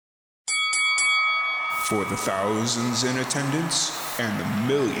For the thousands in attendance and the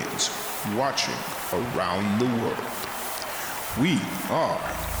millions watching around the world, we are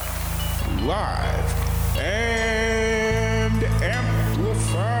live and amplified.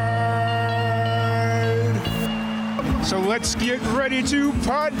 So let's get ready to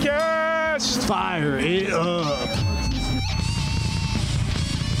podcast. Fire it up.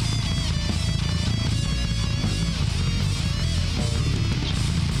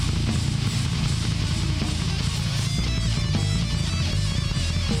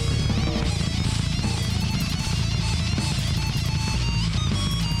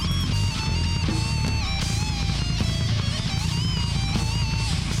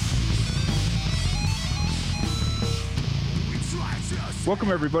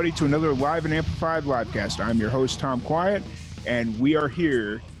 Welcome, everybody, to another Live and Amplified livecast. I'm your host, Tom Quiet, and we are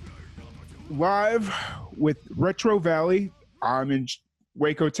here live with Retro Valley. I'm in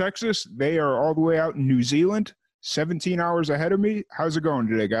Waco, Texas. They are all the way out in New Zealand, 17 hours ahead of me. How's it going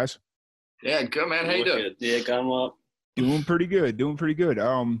today, guys? Yeah, good, man. How you doing? Yeah, going well. Doing pretty good.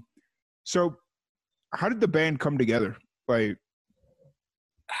 So how did the band come together?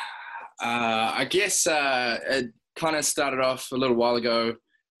 I guess it kind of started off a little while ago.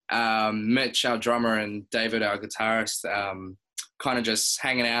 Mitch, our drummer, and David, our guitarist, kind of just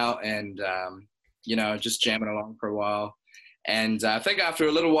hanging out and, just jamming along for a while. And I think after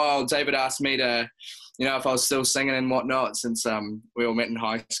a little while, David asked me to, if I was still singing and whatnot, since we all met in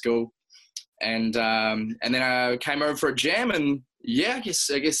high school. And then I came over for a jam, and yeah, I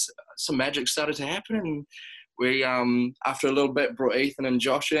guess some magic started to happen. And we, after a little bit, brought Ethan and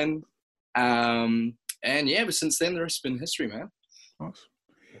Josh in. And yeah, but since then, the rest has been history, man.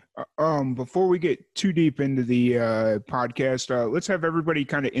 Awesome. Before we get too deep into the podcast, let's have everybody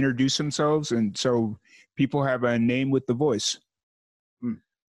kind of introduce themselves, and so people have a name with the voice.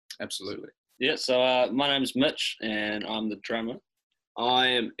 Absolutely. Yeah, so my name's Mitch, and I'm the drummer. I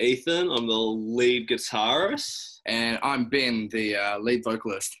am Ethan. I'm the lead guitarist. And I'm Ben, the lead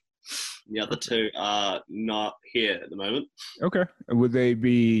vocalist. The other two are not here at the moment. Okay. Would they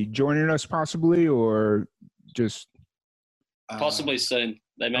be joining us possibly, or just Possibly soon.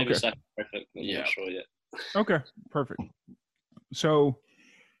 They may be okay. perfect. I'm not sure yet. Okay, perfect. So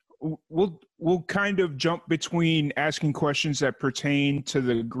we'll kind of jump between asking questions that pertain to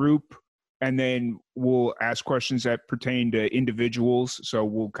the group, and then we'll ask questions that pertain to individuals. So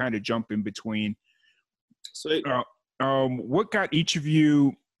we'll kind of jump in between. Sweet. What got each of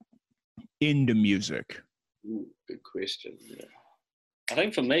you into music? Ooh, good question. Yeah. I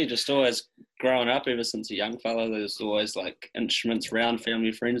think for me, just always growing up, ever since a young fella, there's always like instruments around,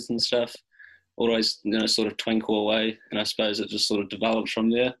 family, friends and stuff. Always, sort of twinkle away. And I suppose it just sort of developed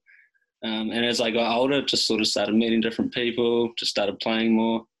from there. And as I got older, just sort of started meeting different people, just started playing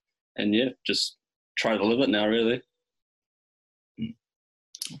more. And yeah, just try to live it now, really.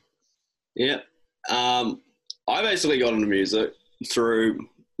 Yeah. I basically got into music through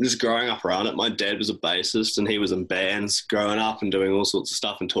just growing up around it. My dad was a bassist, and he was in bands growing up and doing all sorts of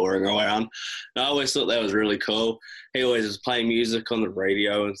stuff and touring around. And I always thought that was really cool. He always was playing music on the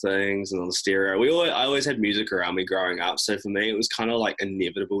radio and things and on the stereo. I always had music around me growing up. So for me, it was kind of like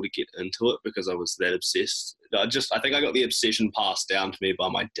inevitable to get into it because I was that obsessed. I think I got the obsession passed down to me by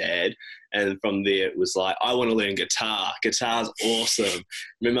my dad. And from there, it was like, I want to learn guitar. Guitar's awesome.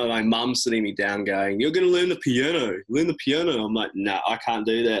 Remember my mum sitting me down going, you're going to learn the piano. Learn the piano. I'm like, no, I can't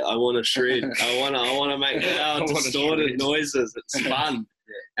do that. I want to shred. I want to make loud, distorted noises. It's fun.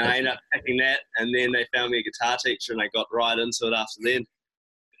 And I ended up picking that. And then they found me a guitar teacher, and I got right into it after then.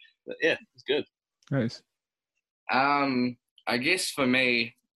 But yeah, it's good. Nice. I guess for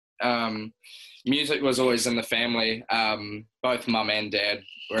me, music was always in the family. Both mum and dad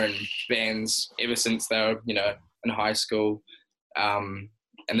were in bands ever since they were, in high school. And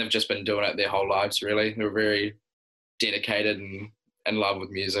they've just been doing it their whole lives, really. They were very dedicated and in love with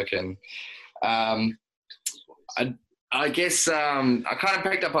music. And I guess I kind of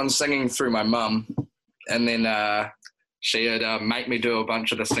picked up on singing through my mum. And then she would make me do a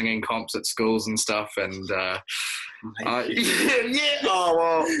bunch of the singing comps at schools and stuff. And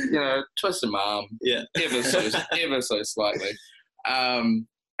twisted my arm. Yeah. ever so slightly.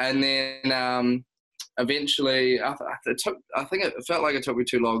 And then eventually, I think it felt like it took me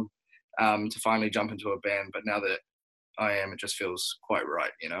too long to finally jump into a band. But now that I am, it just feels quite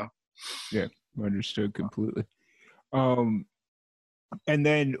right, Yeah, understood completely. And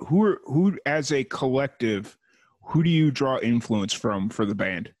then who as a collective, who do you draw influence from for the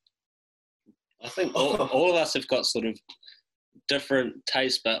band? I think all of us have got sort of different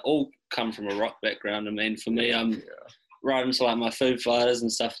tastes, but all come from a rock background. I mean, for me, I'm right into like my Foo Fighters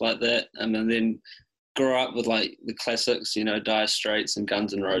and stuff like that. And then grew up with like the classics, you know, Dire Straits and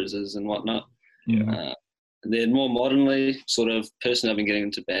Guns N' Roses and whatnot. Yeah. And then more modernly, sort of personally, I've been getting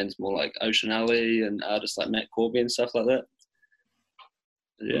into bands more like Ocean Alley and artists like Matt Corby and stuff like that.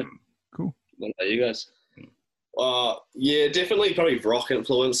 Yeah. Cool. What about you guys? Yeah, definitely probably rock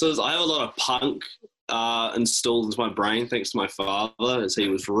influences. I have a lot of punk instilled into my brain thanks to my father, as he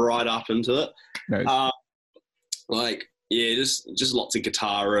was right up into it. Nice. Just lots of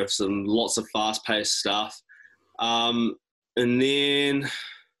guitar riffs and lots of fast-paced stuff. And then,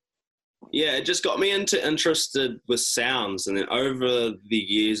 it just got me interested with sounds. And then over the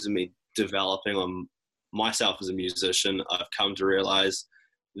years of me developing on myself as a musician, I've come to realize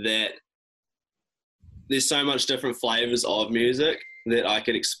that there's so much different flavors of music that I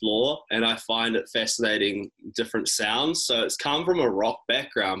could explore, and I find it fascinating, different sounds. So it's come from a rock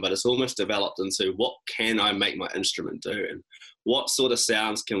background, but it's almost developed into what can I make my instrument do, and what sort of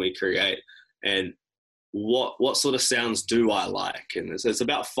sounds can we create, and what sort of sounds do I like. And it's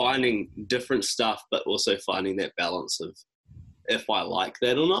about finding different stuff, but also finding that balance of if I like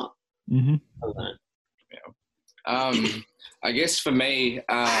that or not. Mm-hmm. I don't know. I guess for me,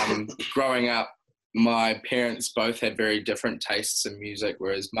 growing up, my parents both had very different tastes in music,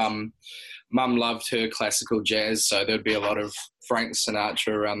 whereas mum loved her classical jazz, so there'd be a lot of Frank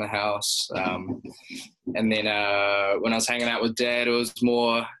Sinatra around the house. And then when I was hanging out with Dad, it was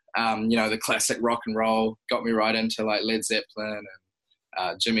more, the classic rock and roll. Got me right into like Led Zeppelin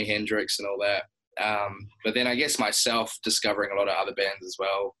and Jimi Hendrix and all that. But then I guess myself discovering a lot of other bands as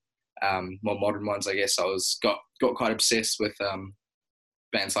well, more modern ones. I guess I got quite obsessed with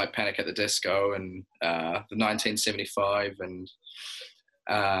bands like Panic at the Disco and the 1975 and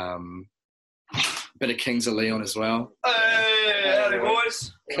a bit of Kings of Leon as well. Hey, howdy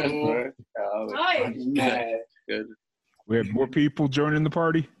boys. Hi. Good. We have more people joining the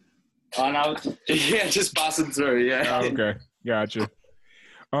party. I know. Yeah, just passing through. Yeah. Okay, gotcha.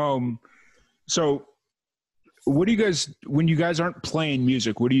 So what do you guys, when you guys aren't playing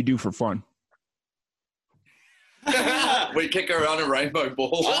music, what do you do for fun? We kick around a rainbow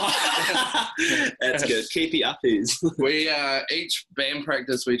ball. That's good. Keepy uppies. We each band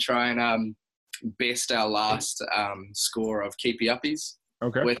practice we try and best our last score of keepy uppies.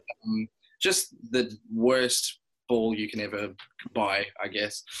 Okay. With just the worst ball you can ever buy, I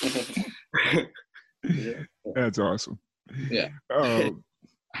guess. Yeah. That's awesome. Yeah.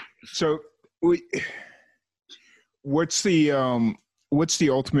 So what's the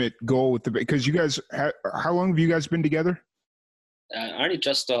ultimate goal with the, because you guys, how long have you guys been together? Only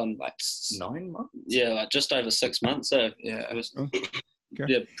just on like 9 months. Yeah, like just over 6 months. So Yeah. it was Okay.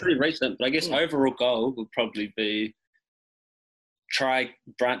 pretty recent. But I guess overall goal would probably be try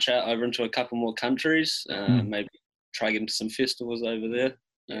branch out over into a couple more countries. Maybe try get into some festivals over there.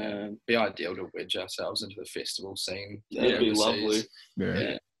 Be ideal to wedge ourselves into the festival scene. That'd be overseas. lovely.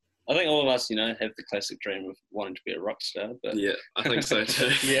 Yeah. I think all of us, have the classic dream of wanting to be a rock star. But Yeah, I think so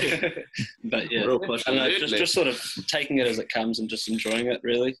too. yeah, but yeah, Real push. I don't know, just sort of taking it as it comes and just enjoying it,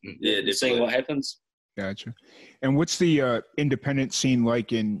 really. Yeah, Seeing definitely. what happens. Gotcha. And what's the independent scene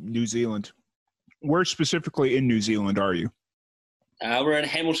like in New Zealand? Where specifically in New Zealand are you? We're in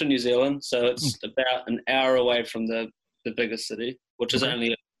Hamilton, New Zealand, so it's about an hour away from the biggest city, which is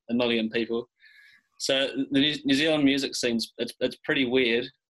only 1 million people. So the New Zealand music scene's it's pretty weird.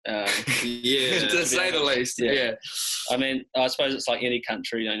 Yeah. To say the least. Yeah. I mean, I suppose it's like any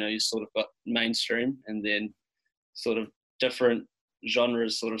country. You sort of got mainstream, and then sort of different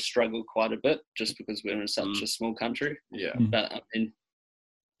genres sort of struggle quite a bit, just because we're in such a small country. Yeah. But I mean,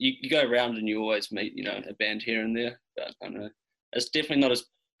 you go around and you always meet a band here and there. But I don't know, it's definitely not as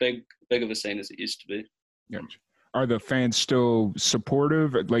big of a scene as it used to be. Gotcha. Are the fans still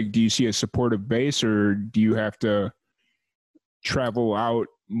supportive? Like, do you see a supportive base, or do you have to travel out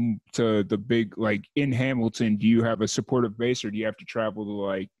to the big, like in Hamilton, do you have a supportive base, or do you have to travel to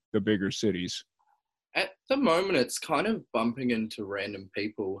like the bigger cities? At the moment, it's kind of bumping into random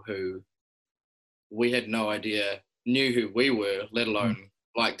people who we had no idea knew who we were, let alone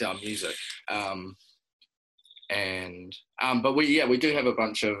liked our music. But we do have a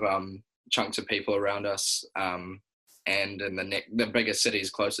bunch of chunks of people around us, and in the bigger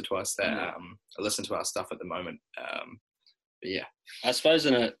cities closer to us that listen to our stuff at the moment. But yeah, I suppose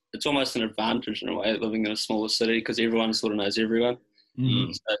it's almost an advantage in a way living in a smaller city, because everyone sort of knows everyone.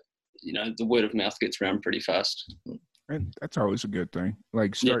 So, the word of mouth gets around pretty fast. And that's always a good thing.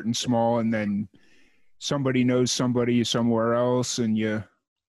 Like starting small, and then somebody knows somebody somewhere else, and Yeah,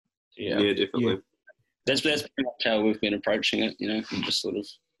 definitely. Yeah. That's pretty much how we've been approaching it. Just sort of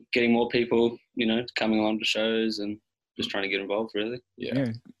getting more people, coming along to shows and just trying to get involved, really. Yeah,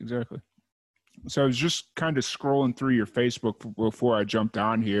 exactly. So I was just kind of scrolling through your Facebook before I jumped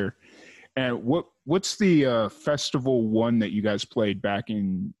on here, and what's the festival one that you guys played back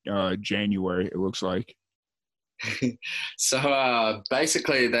in January? It looks like. So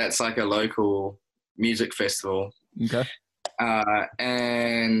basically, that's like a local music festival, Okay.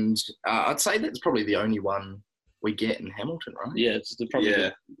 and I'd say that's probably the only one we get in Hamilton, right? Yeah, it's probably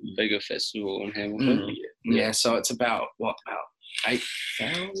the bigger festival in Hamilton. Yeah, so it's about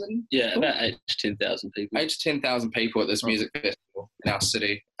 8,000? Yeah, about 8 to 10,000 people. 8 to 10,000 people at this music festival in our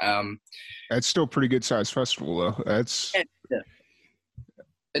city. That's still a pretty good sized festival, though. That's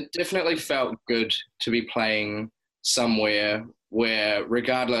It definitely felt good to be playing somewhere where,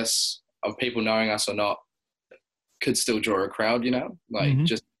 regardless of people knowing us or not, could still draw a crowd. Like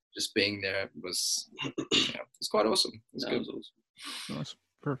just being there was, it's quite awesome. It's good. Awesome.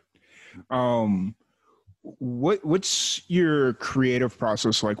 Perfect. What's your creative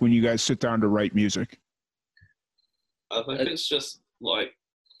process like when you guys sit down to write music? I think it's just like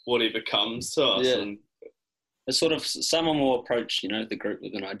whatever comes to us. Yeah. And it's sort of, someone will approach, the group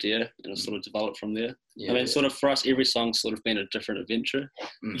with an idea and it'll sort of develop from there. Yeah. I mean, sort of for us, every song's sort of been a different adventure.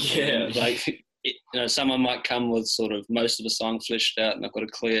 Yeah. Like, someone might come with sort of most of the song fleshed out and they've got a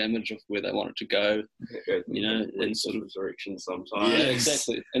clear image of where they want it to go, and sort of direction sometimes. Yeah,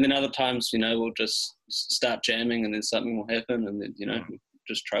 exactly. And then other times, we'll just start jamming and then something will happen and then,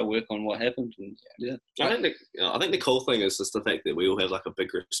 just try to work on what happened. And I think the cool thing is just the fact that we all have like a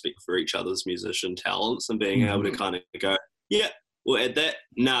big respect for each other's musician talents and being able to kind of go, yeah, we'll add that.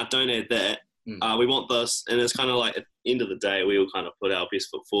 Nah, don't add that. We want this. And it's kind of like at the end of the day, we all kind of put our best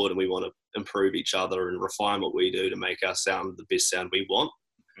foot forward and we want to improve each other and refine what we do to make our sound the best sound we want.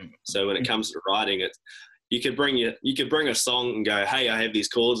 So when it comes to writing it, you could bring a song and go, hey, I have these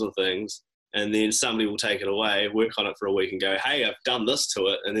chords and things. And then somebody will take it away, work on it for a week and go, hey, I've done this to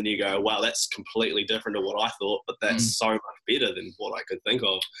it. And then you go, wow, that's completely different to what I thought, but that's so much better than what I could think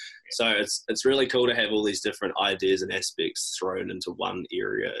of. So it's really cool to have all these different ideas and aspects thrown into one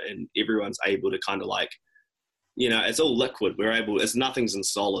area and everyone's able to kind of like, it's all liquid. Nothing's in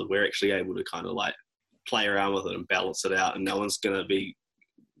solid. We're actually able to kind of like play around with it and balance it out. And everyone's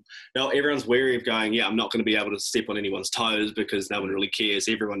wary of going, I'm not going to be able to step on anyone's toes because no one really cares.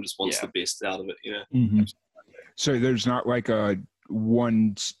 Everyone just wants the best out of it, So there's not like a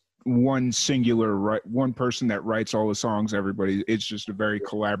one singular one person that writes all the songs. Everybody, it's just a very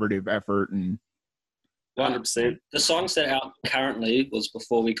collaborative effort. And 100%. The songs that are out currently was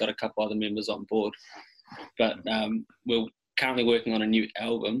before we got a couple other members on board, but we're currently working on a new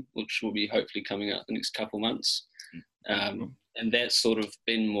album, which will be hopefully coming out the next couple months. And that's sort of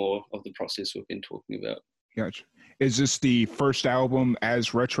been more of the process we've been talking about. Gotcha. Is this the first album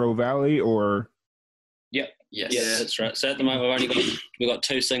as Retro Valley, or? Yep. Yes. Yeah, that's right. So at the moment we've got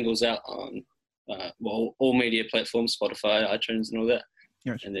 2 singles out on all media platforms, Spotify, iTunes, and all that.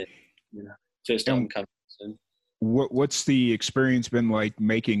 Gotcha. And then first album coming soon. What's the experience been like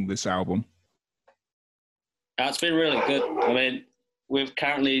making this album? It's been really good. I mean, we've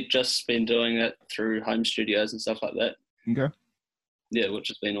currently just been doing it through home studios and stuff like that. Okay. Yeah, which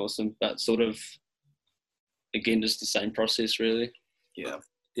has been awesome. But sort of, again, just the same process, really. Yeah.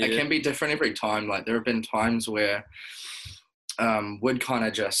 It can be different every time. Like, there have been times where someone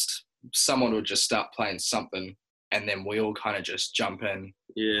would just start playing something and then we all kind of just jump in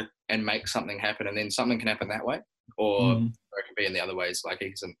and make something happen, and then something can happen that way. Or it can be in the other ways, like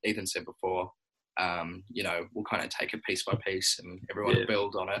Ethan said before. We'll kind of take it piece by piece and everyone will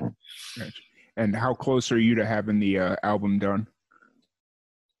build on it. Gotcha. And how close are you to having the album done?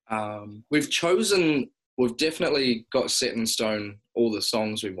 We've definitely got set in stone all the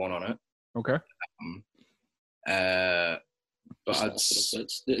songs we want on it. Okay. But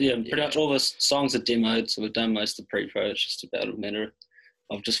pretty much all the songs are demoed, so we've done most of the pre-pro. It's just about a matter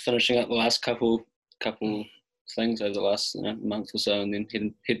of just finishing up the last couple things over the last month or so, and then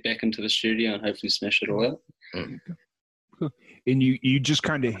head back into the studio and hopefully smash it all out. And you just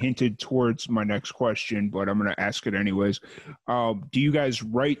kind of hinted towards my next question, but I'm going to ask it anyways. Do you guys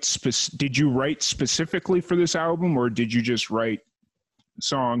did you write specifically for this album, or did you just write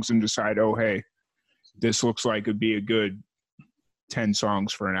songs and decide, oh, hey, this looks like it'd be a good 10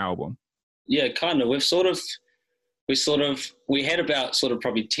 songs for an album? Yeah, kind of. We had about sort of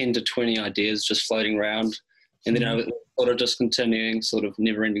probably 10 to 20 ideas just floating around, and then sort of just continuing sort of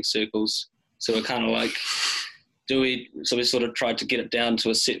never-ending circles. So we're kind of like, so we sort of tried to get it down to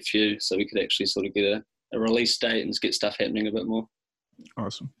a set few so we could actually sort of get a release date and get stuff happening a bit more.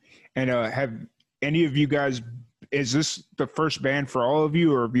 Awesome. And have any of you guys, is this the first band for all of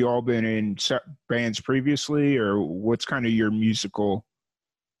you, or have you all been in bands previously, or what's kind of your musical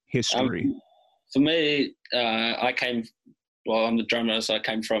history? For me, I'm the drummer, so I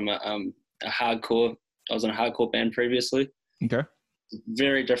came from a hardcore. I was in a hardcore band previously. Okay.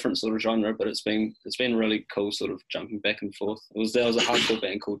 Very different sort of genre, but it's been really cool, sort of jumping back and forth. There was a hardcore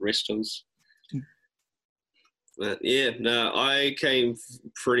band called Rest Tools. But yeah, no, I came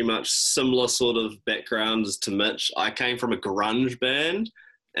pretty much similar sort of backgrounds to Mitch. I came from a grunge band,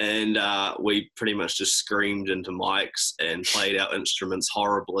 and we pretty much just screamed into mics and played our instruments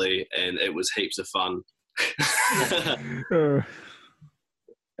horribly, and it was heaps of fun.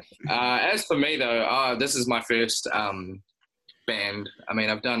 As for me though, this is my first band. I mean,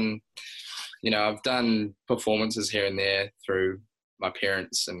 I've done performances here and there through my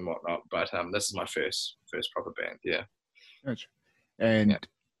parents and whatnot, but this is my first proper band. Yeah. Gotcha. And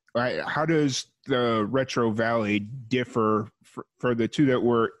how does the Retro Valley differ for the two that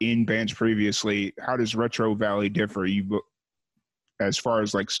were in bands previously? How does Retro Valley differ? As far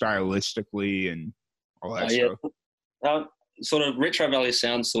as like stylistically and all that stuff? Sort of Retro Valley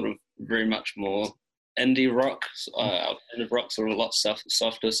sounds sort of very much more indie rock. Alternative rock, sort of a lot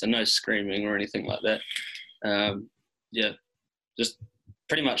softer, so no screaming or anything like that. Just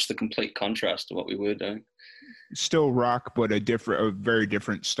pretty much the complete contrast to what we were doing. Still rock, but a very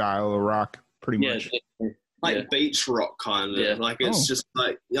different style of rock, pretty much. Like beach rock kind of. Like it's just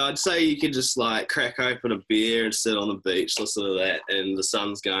like, I'd say you could just like crack open a beer and sit on the beach, listen to that, and the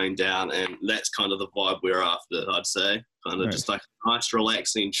sun's going down, and that's kind of the vibe we're after, I'd say. Kind of just like nice,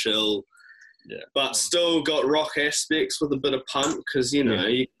 relaxing, chill. Yeah. But still got rock aspects with a bit of punk, because, you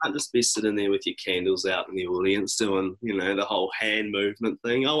can't just be sitting there with your candles out in the audience doing, the whole hand movement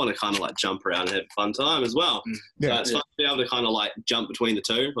thing. I want to kind of like jump around and have a fun time as well. So it's fun to be able to kind of like jump between the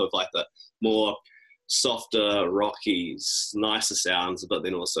two of like the more softer, rocky, nicer sounds, but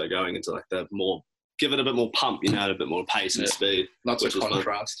then also going into like the more, give it a bit more pump, a bit more pace and speed. Lots of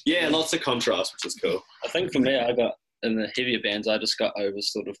contrast. Yeah, lots of contrast, which is cool. I think for me, in the heavier bands, I just got over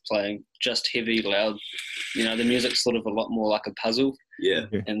sort of playing just heavy, loud. The music's sort of a lot more like a puzzle. Yeah.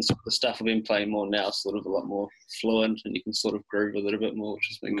 And the stuff I've been playing more now is sort of a lot more fluent, and you can sort of groove with it a bit more, which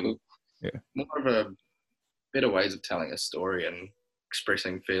has been cool. Yeah. More of a better ways of telling a story and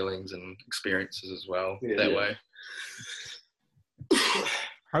expressing feelings and experiences as well that way.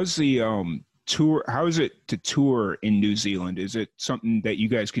 How's the tour? How is it to tour in New Zealand? Is it something that you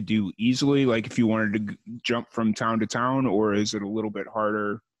guys could do easily, like if you wanted to jump from town to town, or is it a little bit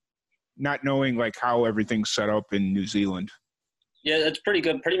harder, not knowing like how everything's set up in New Zealand? Yeah, it's pretty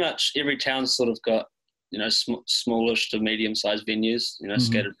good. Pretty much every town's sort of got smallish to medium-sized venues,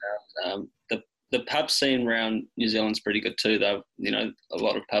 scattered around. The pub scene around New Zealand's pretty good too, though. A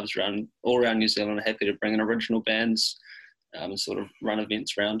lot of pubs all around New Zealand are happy to bring in original bands and sort of run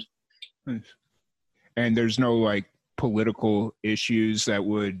events around. Nice. And there's no like political issues that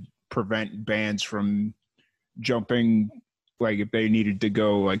would prevent bands from jumping, like if they needed to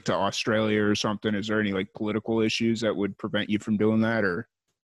go like to Australia or something. Is there any like political issues that would prevent you from doing that, or?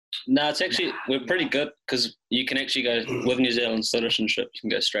 No, it's actually, we're pretty good because you can actually go with New Zealand citizenship. You can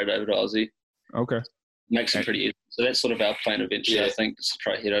go straight over to Aussie. Okay. Makes it pretty easy. So that's sort of our plan eventually, I think, is to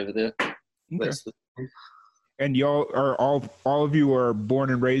try to head over there. Okay. And y'all are all of you are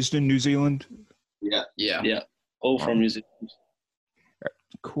born and raised in New Zealand? Yeah. All from New Zealand.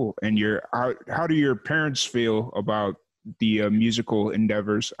 Cool. And how do your parents feel about the musical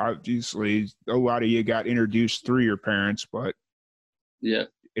endeavors? Obviously, a lot of you got introduced through your parents, but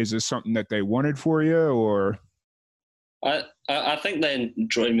is this something that they wanted for you, or? I think they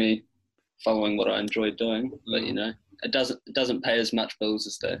enjoy me following what I enjoy doing, but it doesn't pay as much bills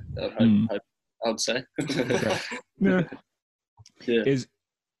as they would hope. I would say. Yeah.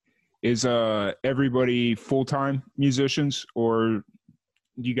 Is everybody full-time musicians, or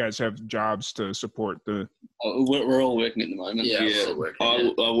do you guys have jobs to support the? We're all working at the moment. Yeah.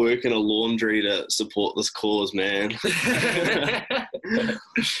 I work in a laundry to support this cause, man.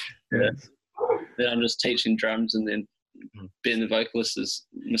 Then I'm just teaching drums, and then being the vocalist is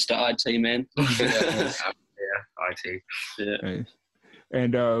Mr. IT man. IT. Yeah.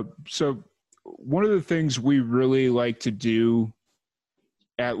 And so one of the things we really like to do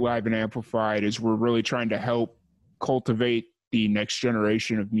at Live and Amplified is we're really trying to help cultivate the next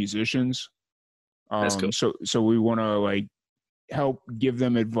generation of musicians. That's cool. So we want to like help give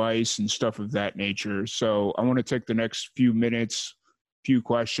them advice and stuff of that nature. So I want to take the next few minutes, few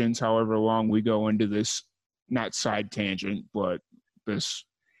questions, however long we go into this, not side tangent, but this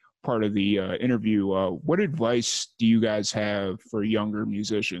part of the interview. What advice do you guys have for younger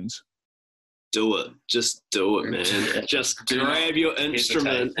musicians? do it. Just do it, man. Just grab your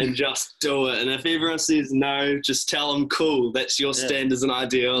instrument and just do it. And if everyone says no, just tell them, cool, that's your standards and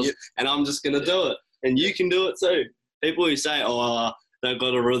ideals, and I'm just going to do it. And you can do it too. People who say, oh, they've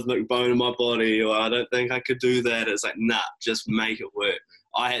got a rhythmic bone in my body, or I don't think I could do that. It's like, nah, just make it work.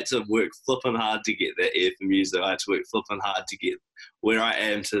 I had to work flipping hard to get that ear for music. I had to work flipping hard to get where I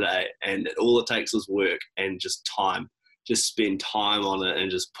am today. And all it takes is work and just time. Just spend time on it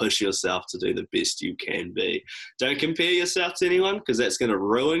and just push yourself to do the best you can be. Don't compare yourself to anyone, because that's going to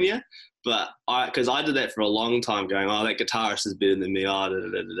ruin you. But because I did that for a long time, going, oh, that guitarist is better than me. Oh, da, da,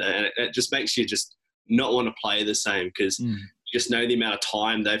 da, da. And it just makes you just not want to play the same, because you just know the amount of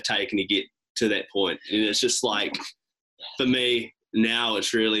time they've taken to get to that point. And it's just like, for me, now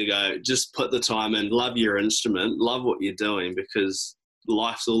it's really just put the time in, love your instrument, love what you're doing, because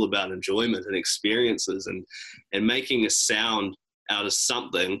life's all about enjoyment and experiences, and making a sound out of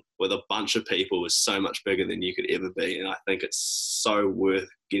something with a bunch of people is so much bigger than you could ever be. And I think it's so worth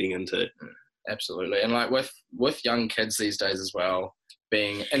getting into. Absolutely. And like with young kids these days as well,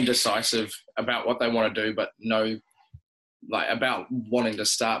 being indecisive about what they want to do, but know, like, about wanting to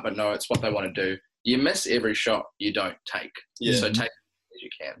start, but no, it's what they want to do. You miss every shot you don't take. Yeah. So take it as you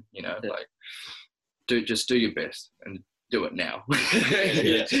can, like just do your best and do it now.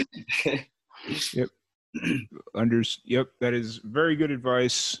 Yep. Yep. That is very good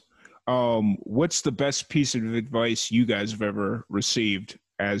advice. What's the best piece of advice you guys have ever received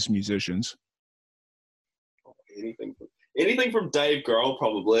as musicians? Anything from Dave Grohl,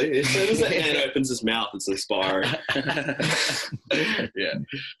 probably. As soon as that man opens his mouth, it's inspiring. Yeah.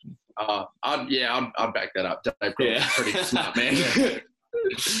 I'd back that up. Dave Grohl's a pretty smart man.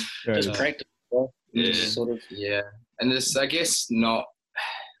 Just practice. Sort of. Yeah. And this, I guess, not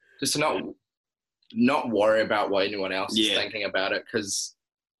worry about what anyone else is thinking about it, because,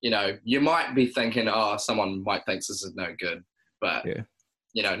 you might be thinking, oh, someone might think this is no good, but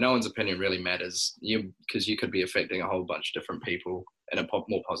no one's opinion really matters, because you could be affecting a whole bunch of different people in a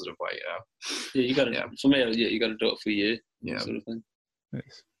more positive way. Yeah, you got to. For me, you got to do it for you. Sort of thing.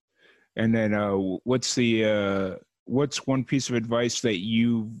 Nice. And then, what's one piece of advice that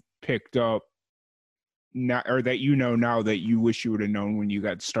you've picked up now, or that now, that you wish you would have known when you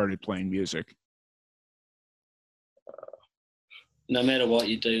got started playing music? No matter what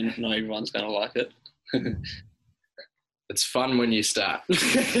you do, not everyone's going to like it. It's fun when you start.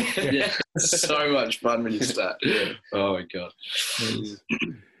 So much fun when you start. Oh my God.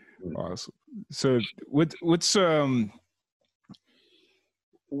 Awesome. So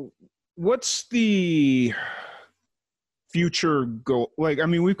what's the future goal? Like, I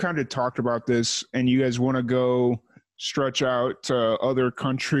mean, we've kind of talked about this, and you guys want to go stretch out to other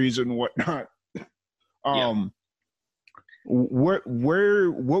countries and whatnot. What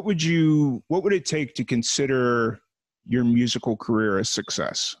would it take to consider your musical career a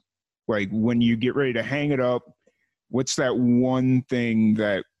success? Like, when you get ready to hang it up, what's that one thing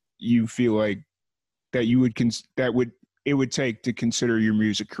that you feel like that it would take to consider your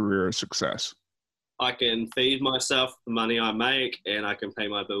music career a success? I can feed myself the money I make, and I can pay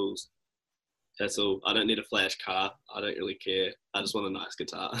my bills. That's all. I don't need a flash car. I don't really care. I just want a nice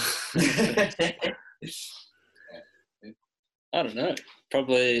guitar. I don't know.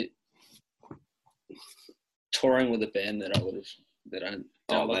 Probably touring with a band that I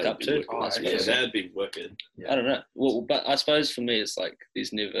look up to. That'd be wicked. I don't know. Well, but I suppose for me, it's like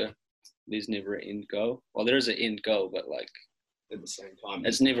there's never an end goal. Well, there is an end goal, but like at the same time,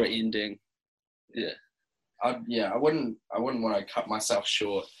 it's never ending. Yeah. I wouldn't want to cut myself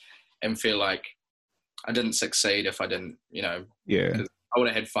short and feel like I didn't succeed if I didn't, I would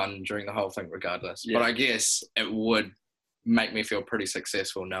have had fun during the whole thing regardless. Yeah. But I guess it would make me feel pretty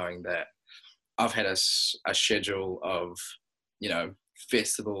successful knowing that I've had a schedule of,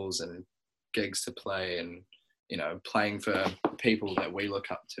 festivals and gigs to play, and, playing for people that we look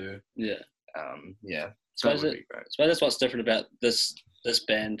up to. Yeah. So that would be great. So that's what's different about this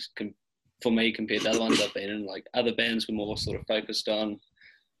band for me compared to other ones I've been in. Like, other bands were more sort of focused on,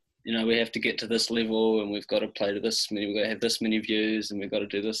 we have to get to this level, and we've got to play to this many, we've got to have this many views, and we've got to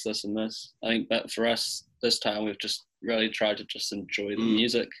do this, this, and this. I think, but for us this time, we've just really tried to just enjoy the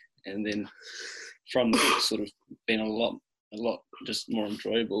music, and then from there, it's sort of been a lot just more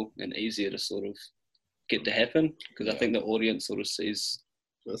enjoyable and easier to sort of get to happen, because I think the audience sort of sees.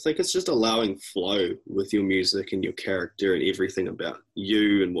 I think it's just allowing flow with your music and your character and everything about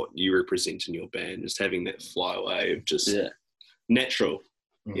you and what you represent in your band. Just having that flyway of just natural,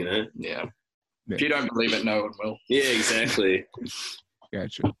 Yeah. If you don't believe it, no one will. Yeah, exactly.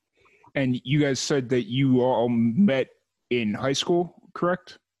 Gotcha. And you guys said that you all met in high school,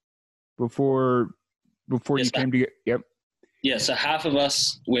 correct? before Yes, you came to get? Yep. Yeah, so half of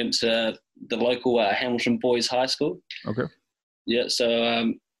us went to the local Hamilton Boys High School. Okay. Yeah,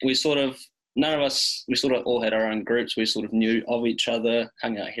 so we sort of all had our own groups. We sort of knew of each other,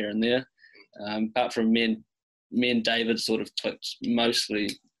 hung out here and there. Apart from me and David sort of clicked mostly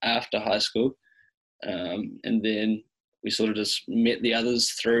after high school. And then we sort of just met the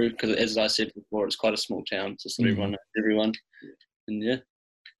others through, because as I said before, it's quite a small town, so sort of everyone. And yeah.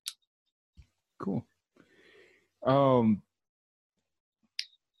 Cool.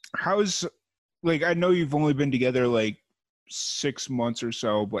 How's, like, I know you've only been together like 6 months or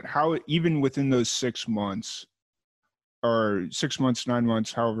so, but how, even within those 6 months, or 6 months, 9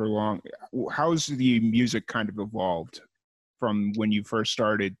 months, however long, how's the music kind of evolved from when you first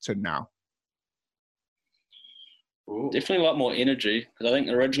started to now? Definitely a lot more energy, because I think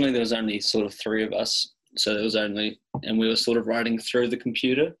originally there was only sort of 3 of us, so there was only, and we were sort of writing through the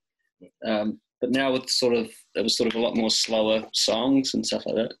computer. But now with it was sort of a lot more slower songs and stuff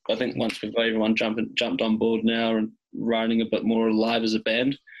like that. I think once we've got everyone jumped on board now and writing a bit more live as a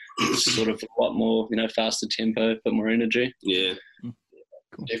band, it's sort of a lot more, faster tempo, a bit more energy. Yeah. Cool.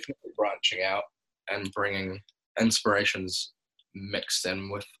 Definitely branching out and bringing inspirations mixed in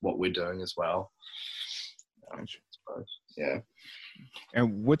with what we're doing as well. Yeah.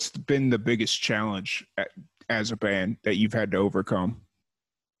 And what's been the biggest challenge as a band that you've had to overcome?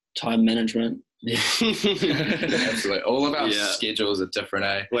 Time management. Yeah. Absolutely. All of our schedules are different,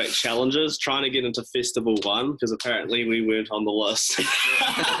 eh? Wait, challenges? Trying to get into Festival 1, because apparently we weren't on the list.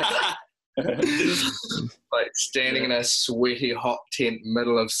 Like standing in a sweaty, hot tent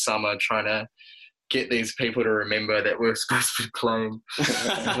middle of summer trying to get these people to remember that we're supposed to be playing.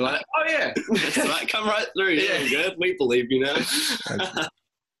 Like, oh yeah. That's right, come right through. Yeah, good. We believe you now.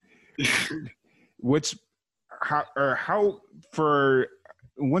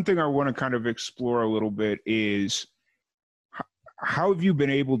 One thing I want to kind of explore a little bit is how have you been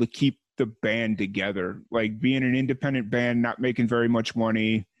able to keep the band together? Like, being an independent band, not making very much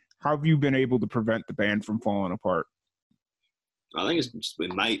money, how have you been able to prevent the band from falling apart? I think it's just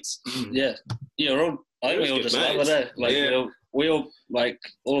been mates. Yeah. Yeah, I think we all just love it, eh? Like, we all, like,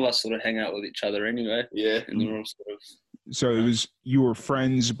 all of us sort of hang out with each other anyway. Yeah. And we're all sort of... So it was, you were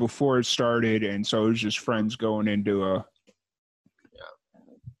friends before it started, and so it was just friends going into a...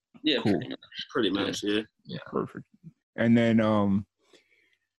 Yeah, cool. Pretty much, yeah. Perfect. And then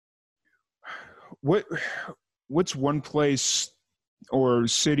what's one place or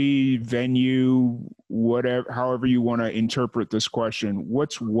city, venue, whatever, however you want to interpret this question,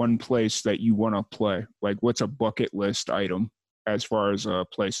 what's one place that you want to play? Like, what's a bucket list item as far as a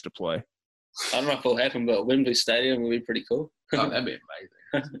place to play? I don't know if it'll happen, but Wembley Stadium would be pretty cool. Oh, that'd be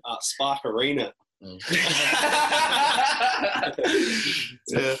amazing. Spark Arena.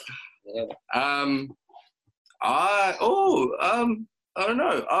 Yeah. I don't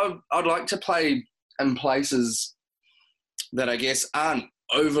know. I'd like to play in places that I guess aren't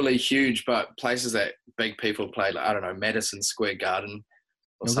overly huge, but places that big people play. Like, I don't know, Madison Square Garden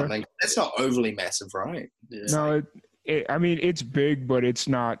or something. It's not overly massive, right? Yeah. No, I mean, it's big, but it's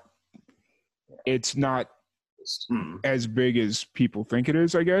not as big as people think it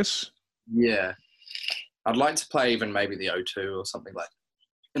is, I guess. Yeah. I'd like to play even maybe the O2 or something, like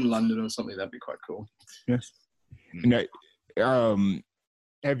in London or something. That'd be quite cool. Yes.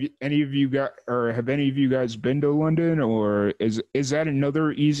 Have any of you guys been to London, or is that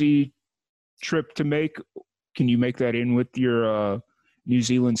another easy trip to make? Can you make that in with your New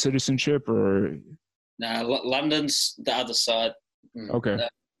Zealand citizenship, or? Nah, London's the other side. Okay.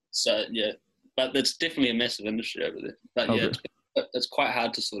 So yeah, but it's definitely a massive industry over there. But yeah, it's quite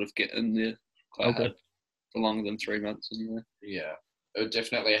hard to sort of get in there. Quite hard for longer than 3 months anyway. Yeah, it would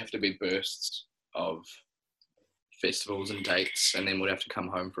definitely have to be bursts of festivals and dates, and then we'd have to come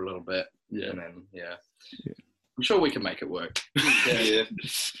home for a little bit. Yeah, and then I'm sure we can make it work. Yeah,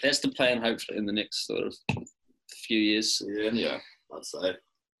 that's the plan. Hopefully, in the next sort of few years. Yeah, I'd say.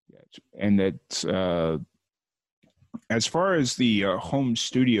 And that's as far as the home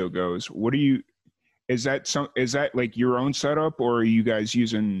studio goes. Is that like your own setup, or are you guys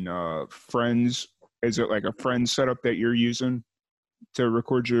using friends? Is it like a friend setup that you're using to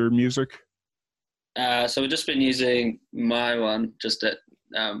record your music? So we've just been using my one just at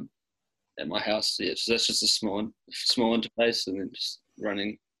my house. Yeah, so that's just a small interface, and then just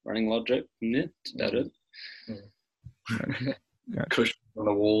running Logic. And yeah, that's about it. Cushion on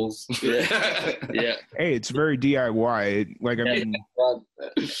the walls. Yeah. Hey, it's very DIY.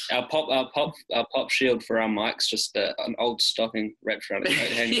 Our pop shield for our mics, just an old stocking wrapped around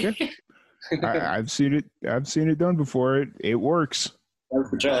it. I've seen it done before. It works.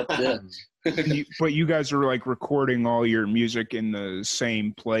 That's the job, yeah. But you guys are like recording all your music in the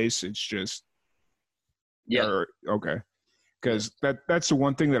same place. It's just, Yeah. okay. Because that's the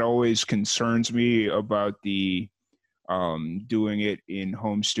one thing that always concerns me about the doing it in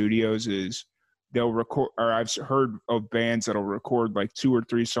home studios is they'll record, or I've heard of bands that'll record like 2 or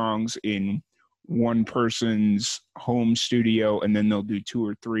 3 songs in one person's home studio, and then they'll do 2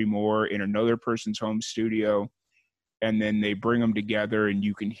 or 3 more in another person's home studio, and then they bring them together and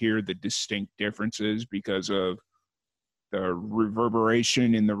you can hear the distinct differences because of the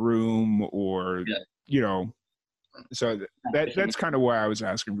reverberation in the room, or so that's kind of why I was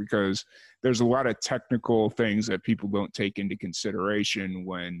asking, because there's a lot of technical things that people don't take into consideration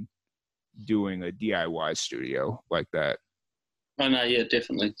when doing a DIY studio like that. Oh no, yeah,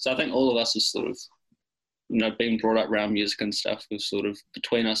 definitely. So I think all of us are sort of, being brought up around music and stuff. We've sort of,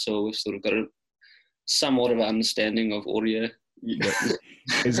 between us all, we've sort of got somewhat of an understanding of audio.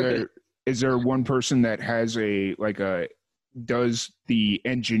 Is there one person that has does the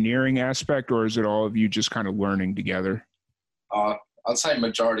engineering aspect, or is it all of you just kind of learning together? I'd say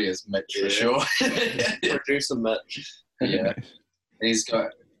majority is Mitch for sure. Producer Mitch. Yeah, he's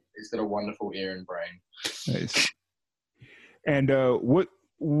got a wonderful ear and brain. Nice. And for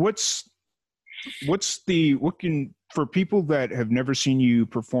people that have never seen you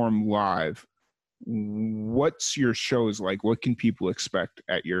perform live, what's your shows like? What can people expect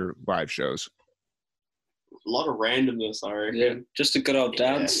at your live shows? A lot of randomness, I reckon. Yeah, just a good old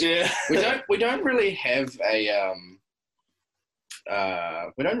dance. Yeah. We don't really have a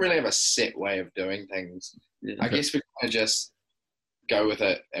set way of doing things. Yeah. I guess we kind of just go with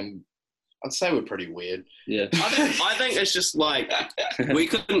it, and I'd say we're pretty weird. Yeah. I think it's just like we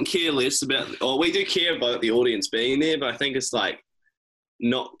couldn't care less about, or we do care about the audience being there, but I think it's like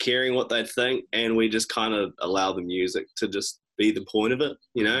not caring what they think, and we just kind of allow the music to just be the point of it,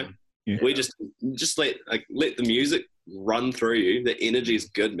 Yeah. We just let the music run through you. The energy is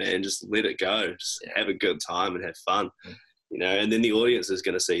good, man. Just let it go. Just have a good time and have fun, and then the audience is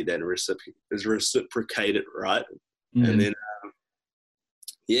going to see that and reciprocate it, right? Mm-hmm. And then,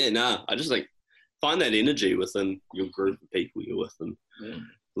 I just find that energy within your group of people you're with, and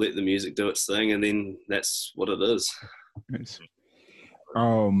let the music do its thing, and then that's what it is. Nice.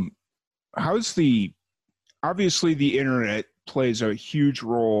 Obviously the internet plays a huge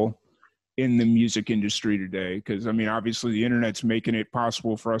role in the music industry today, because obviously the internet's making it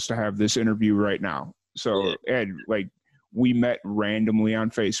possible for us to have this interview right now. So Ed, we met randomly on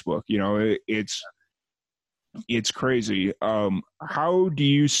Facebook. It's crazy. How do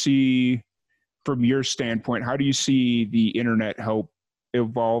you see, from your standpoint, how do you see the internet help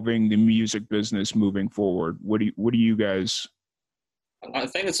evolving the music business moving forward? What do you guys? I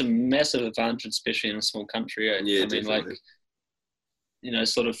think it's a massive advantage, especially in a small country. Yeah, definitely.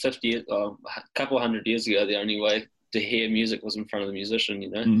 Sort of 50 years, or a couple 100 years ago, the only way to hear music was in front of the musician.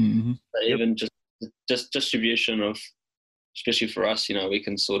 Mm-hmm. But even just distribution of, especially for us, we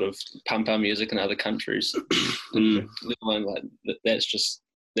can sort of pump our music in other countries. That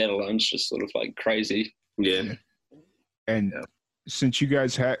alone's just sort of crazy. Yeah. And since you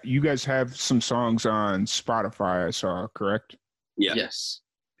guys have some songs on Spotify, I saw, correct? Yeah. Yes.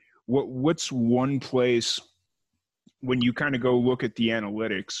 What's one place, when you kind of go look at the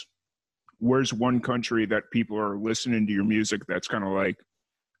analytics, where's one country that people are listening to your music that's kind of like,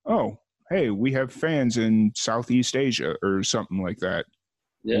 oh, hey, we have fans in Southeast Asia or something like that?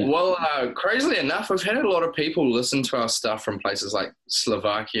 Yeah. Well, crazily enough, we've had a lot of people listen to our stuff from places like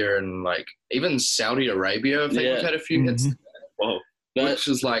Slovakia and even Saudi Arabia. I think we've had a few hits. Wow. Which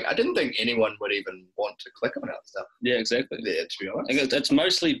is I didn't think anyone would even want to click on our stuff. Yeah, exactly. Yeah, to be honest. I think it's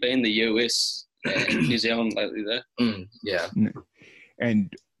mostly been the US and New Zealand lately there. Yeah.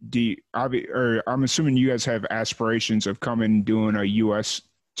 And I'm assuming you guys have aspirations of coming doing a US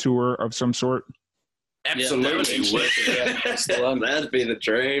tour of some sort? Absolutely. That'd be the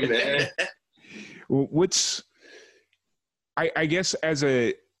dream, man. I guess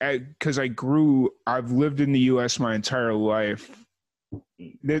because I've lived in the US my entire life.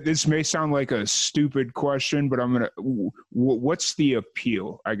 This may sound like a stupid question, but what's the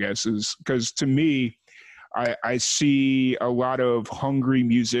appeal, I guess, is because to me, I see a lot of hungry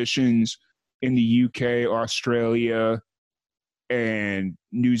musicians in the UK, Australia, and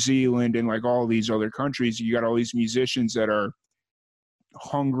New Zealand, and all these other countries. You got all these musicians that are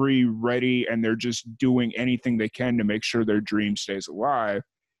hungry, ready, and they're just doing anything they can to make sure their dream stays alive.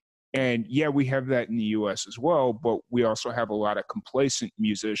 And we have that in the US as well, but we also have a lot of complacent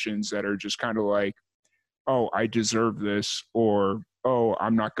musicians that are just kind of like, oh, I deserve this, or, oh,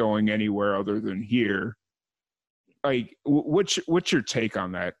 I'm not going anywhere other than here. like, what's your take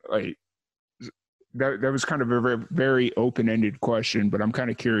on that? Like, that was kind of a very, very open-ended question, but I'm kind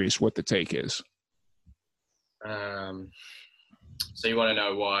of curious what the take is. So you want to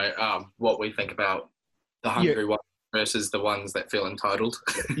know why, what we think about the hungry ones versus the ones that feel entitled?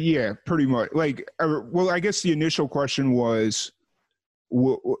 Yeah, pretty much. Like, well, I guess the initial question was,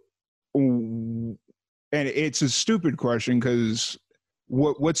 and it's a stupid question because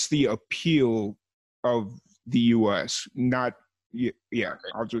what's the appeal of the U.S.? Not, yeah.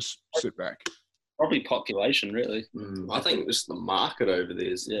 I'll just sit back. Probably population, really. I think just the market over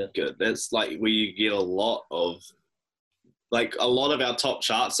there is good. That's like where you get a lot of our top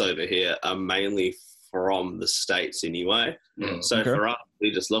charts over here are mainly from the States anyway. So for us,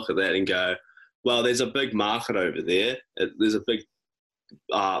 we just look at that and go, well, there's a big market over there. There's a big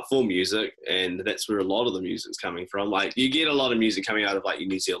for music, and that's where a lot of the music's coming from. Like, you get a lot of music coming out of like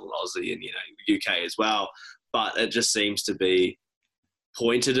New Zealand, Aussie, and UK as well, but it just seems to be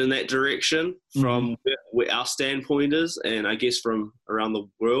pointed in that direction from where our standpoint is, and I guess from around the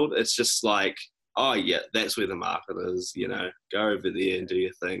world, it's just like, oh yeah, that's where the market is. Go over there and do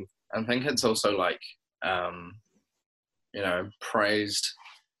your thing. I think it's also like, praised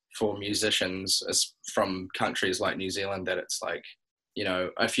for musicians from countries like New Zealand, that it's like,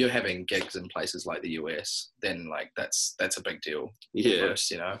 if you're having gigs in places like the US, then like that's a big deal. Yeah.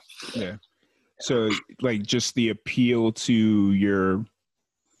 First, Yeah. So like just the appeal to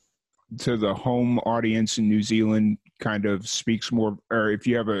the home audience in New Zealand kind of speaks more, or if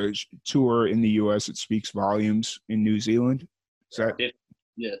you have a tour in the US, it speaks volumes in New Zealand. Is that?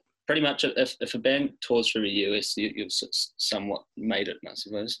 Yeah. Pretty much, if a band tours through the US, you've somewhat made it, I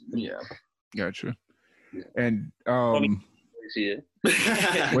suppose. Yeah. Gotcha. Yeah. And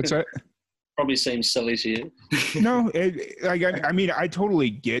what's that? Probably seems silly to you. No, I mean, I totally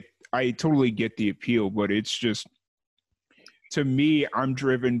get the appeal, but it's just, to me, I'm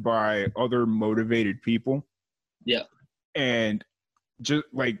driven by other motivated people. Yeah. And just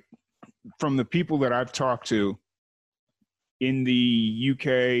like from the people that I've talked to in the UK,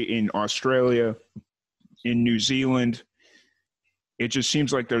 in Australia, in New Zealand, it just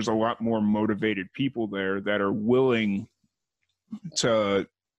seems like there's a lot more motivated people there that are willing to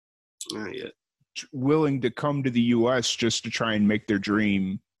come to the US just to try and make their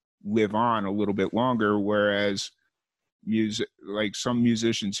dream live on a little bit longer. Whereas some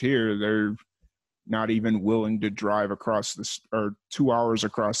musicians here, they're not even willing to drive across or 2 hours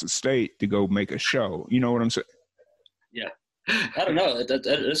across the state to go make a show. You know what I'm saying? Yeah. I don't know. It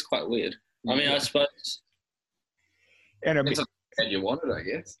is quite weird. I mean, I suppose. And I mean, and you want it, I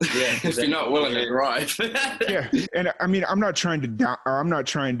guess. Yeah. If you're not willing to drive. Yeah. And I mean, I'm not trying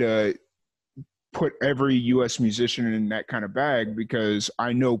to put every U.S. musician in that kind of bag, because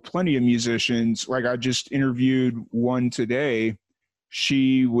I know plenty of musicians. Like, I just interviewed one today.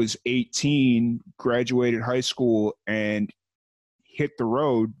 She was 18, graduated high school, and hit the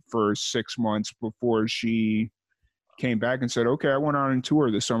road for 6 months before she came back and said, okay, I went on a tour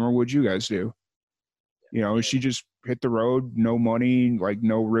this summer. What'd you guys do? She just hit the road, no money, like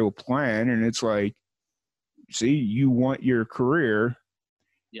no real plan. And it's like, see, you want your career.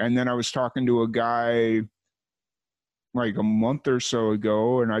 Yeah. And then I was talking to a guy like a month or so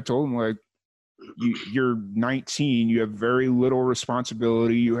ago, and I told him, like, you're 19, you have very little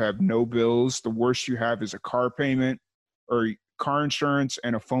responsibility, you have no bills. The worst you have is a car payment or car insurance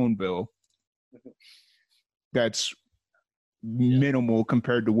and a phone bill. That's minimal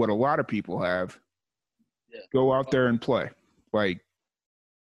compared to what a lot of people have. Yeah. Go out there and play. Like,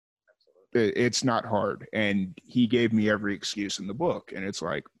 it's not hard. And he gave me every excuse in the book. And it's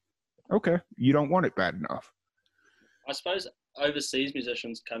like, okay, you don't want it bad enough. I suppose overseas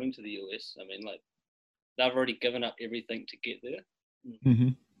musicians coming to the US, I mean, like, they've already given up everything to get there. Mm-hmm.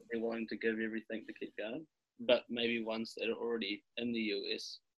 They're willing to give everything to keep going. But maybe once they're already in the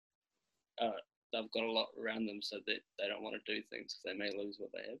US, they've got a lot around them, so that they don't want to do things because they may lose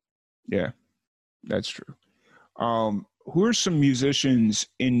what they have. Yeah, that's true. Who are some musicians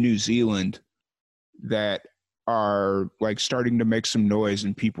in New Zealand that are like starting to make some noise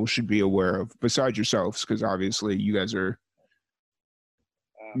and people should be aware of, besides yourselves? Because obviously you guys are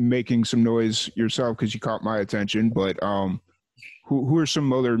making some noise yourself because you caught my attention. But who are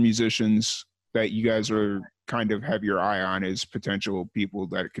some other musicians that you guys are kind of have your eye on as potential people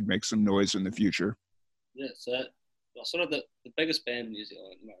that could make some noise in the future? Yeah, so sort of the biggest band in New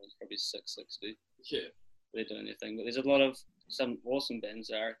Zealand at the moment is probably 660. Yeah. They're doing their thing, but there's a lot of some awesome bands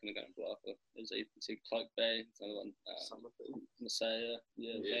that I reckon are going to blow up. There's you can see Cloak Bay, another one, Messiah,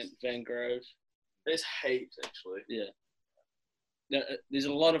 yes. Van Grove. There's heaps, actually. Yeah. There's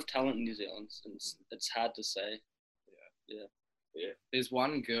a lot of talent in New Zealand, and it's hard to say There's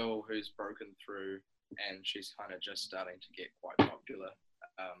one girl who's broken through, and she's kind of just starting to get quite popular.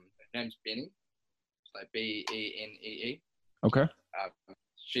 Her name's Benny, like Benee. Okay.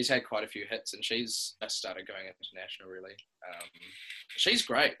 She's had quite a few hits, and she's just started going international, really. She's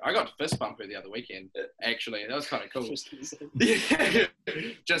great. I got to fist bump her the other weekend, actually. That was kind of cool.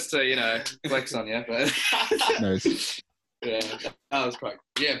 Just to, flex on you. But Nice. Yeah, that was quite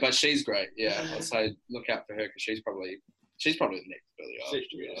cool. Yeah, but she's great. Yeah, I'll say look out for her because she's probably the next Billie Eilish,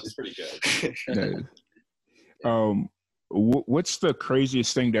 to be honest. She's pretty good. Nice. What's the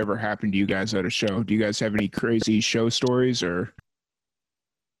craziest thing to ever happen to you guys at a show? Do you guys have any crazy show stories or?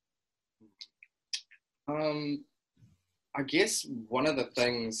 I guess one of the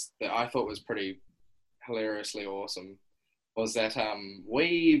things that I thought was pretty hilariously awesome was that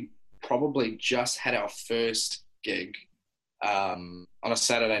we probably just had our first gig on a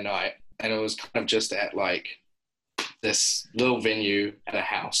Saturday night, and it was kind of just at like this little venue at a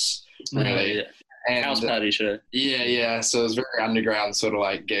house, really. Yeah. And House party show. Yeah. So it was very underground sort of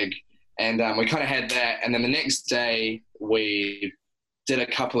like gig, and we kind of had that, and then the next day we did a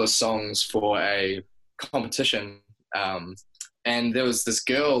couple of songs for a competition, and there was this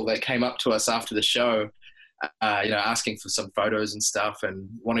girl that came up to us after the show, asking for some photos and stuff and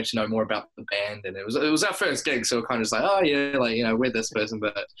wanting to know more about the band. And it was our first gig, so we're kind of just like, oh yeah, like, we're this person,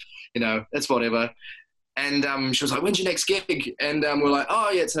 but it's whatever. And she was like, when's your next gig? And we're like,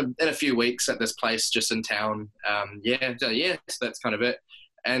 oh yeah, it's in a few weeks at this place just in town. So that's kind of it.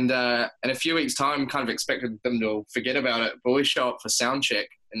 And in a few weeks' time, kind of expected them to forget about it, but we show up for sound check,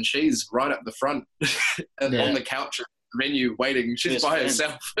 and she's right up the front and on the couch at the venue waiting. She's by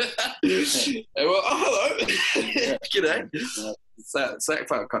herself. And we're, oh, hello. G'day. So that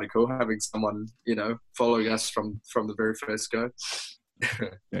felt kind of cool, having someone, following us from the very first go.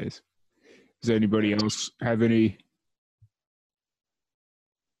 Nice. Does anybody else have any?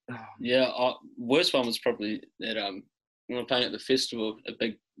 Yeah, worst one was probably that when we were playing at the festival, a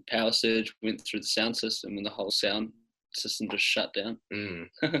big power surge went through the sound system and the whole sound system just shut down.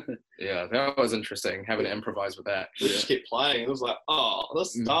 Yeah, that was interesting, having to improvise with that. We just kept playing. It was like, oh,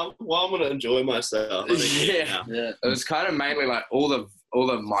 this is done. Well, I'm going to enjoy myself. Yeah. It was kind of mainly like all the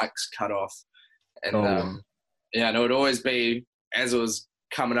mics cut off. And and it would always be, as it was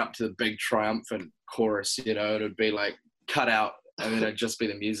coming up to the big triumphant chorus, it would be like cut out, and then it'd just be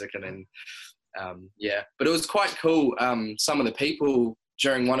the music. And then but it was quite cool. Some of the people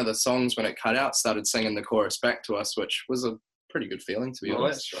during one of the songs, when it cut out, started singing the chorus back to us, which was a pretty good feeling, to be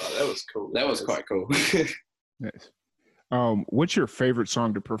honest. That's right. That was cool. That was quite cool. Nice. What's your favorite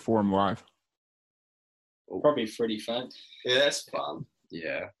song to perform live? Probably Freddie Funk. Yeah, that's fun.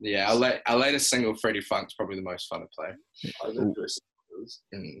 Yeah. Our latest single, Freddie Funk's probably the most fun to play.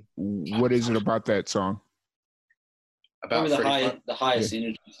 What is it about that song? About probably the highest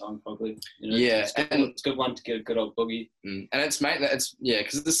energy song, probably. It's a good one to get a good old boogie. And it's mainly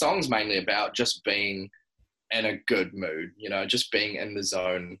because the song's mainly about just being in a good mood, just being in the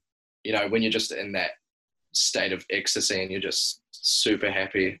zone, when you're just in that state of ecstasy and you're just super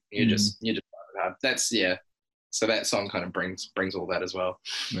happy, you're just that's So that song kind of brings all that as well.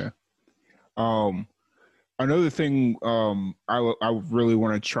 Yeah. Another thing I really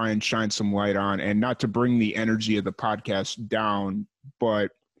want to try and shine some light on, and not to bring the energy of the podcast down,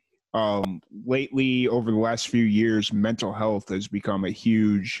 but lately, over the last few years, mental health has become a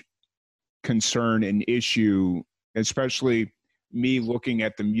huge concern and issue, especially me looking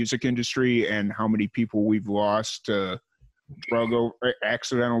at the music industry and how many people we've lost to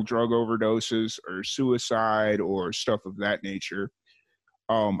accidental drug overdoses or suicide or stuff of that nature.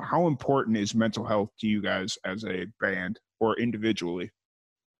 How important is mental health to you guys as a band or individually?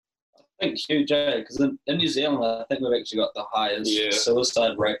 I think huge, because in New Zealand, I think we've actually got the highest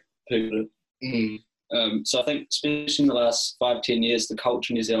suicide rate per capita. So I think, especially in the last 5-10 years, the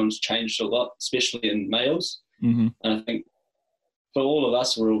culture in New Zealand's changed a lot, especially in males. And I think for all of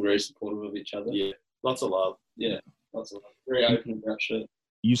us, we're all very supportive of each other. Yeah, lots of love. Yeah, lots of love. Very open about shit.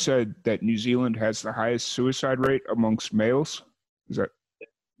 You said that New Zealand has the highest suicide rate amongst males? Is that?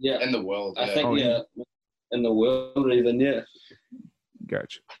 Yeah. In the world. I think, in the world even,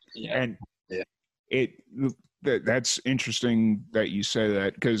 Gotcha. Yeah. And that's interesting that you say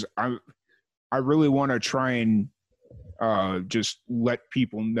that, because I really want to try and just let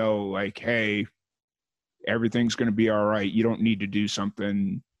people know, like, hey, everything's going to be all right. You don't need to do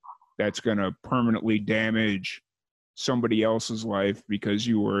something that's going to permanently damage somebody else's life because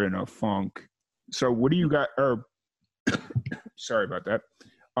you were in a funk. So what do you got, or sorry about that.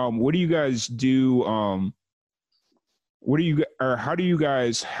 What do you guys do? How do you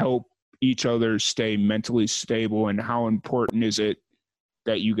guys help each other stay mentally stable, and how important is it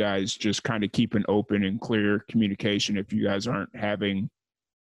that you guys just kind of keep an open and clear communication if you guys aren't having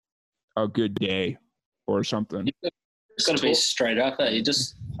a good day or something? It's got to be straight up. You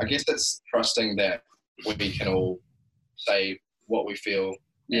just, I guess it's trusting that we can all say what we feel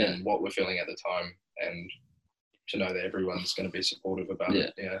and what we're feeling at the time, and to know that everyone's going to be supportive about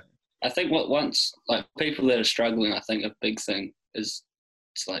it. Yeah. I think once like people that are struggling, I think a big thing is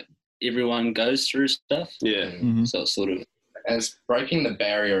it's like everyone goes through stuff. Yeah. Mm-hmm. So it's sort of, And it's breaking the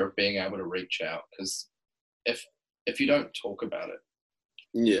barrier of being able to reach out, because if you don't talk about it,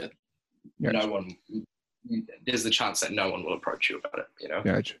 Yeah. no one, there's the chance that no one will approach you about it, you know?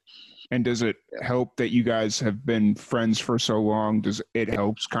 Gotcha. And does it help that you guys have been friends for so long? Does it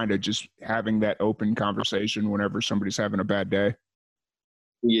helps kind of just having that open conversation whenever somebody's having a bad day?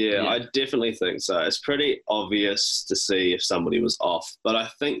 Yeah, Yeah. I definitely think so. It's pretty obvious to see if somebody was off, but I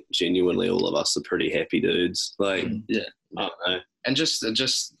think genuinely all of us are pretty happy dudes. Like, yeah. I don't know. And just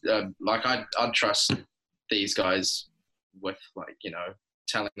like I'd trust these guys with, like, you know,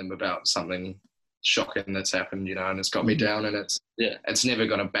 telling them about something shocking that's happened, you know, and it's got me down, and it's never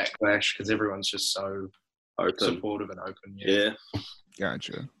going to backlash because everyone's just so Open. supportive and open. Yeah.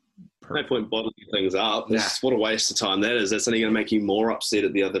 Gotcha. No point bottling things up. Nah. What a waste of time that is. That's only going to make you more upset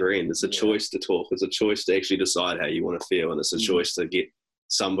at the other end. It's a choice to talk. It's a choice to actually decide how you want to feel, and it's a choice to get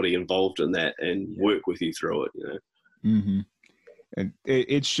somebody involved in that and work with you through it. You know. Mm-hmm. And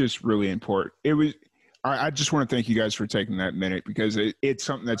it's just really important. I just want to thank you guys for taking that minute, because it's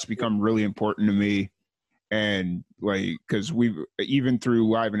something that's become really important to me. And like, because we've, even through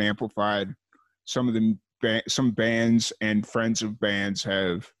Live and Amplified, some bands and friends of bands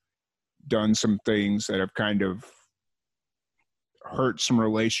have done some things that have kind of hurt some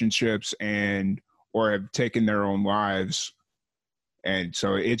relationships or have taken their own lives. And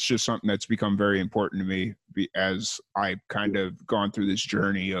so it's just something that's become very important to me as I've kind of gone through this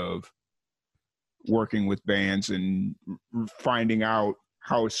journey of working with bands and finding out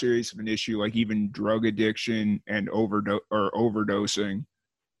how serious of an issue, like even drug addiction and overdosing,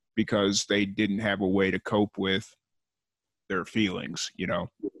 because they didn't have a way to cope with their feelings, you know?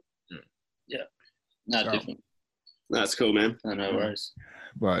 Yeah. No, definitely. That's cool, man. No worries.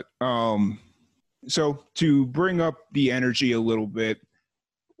 But, so to bring up the energy a little bit,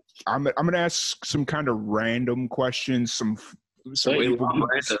 I'm going to ask some kind of random questions, some people.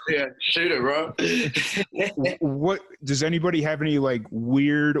 Yeah, shoot it, bro. What does anybody have any like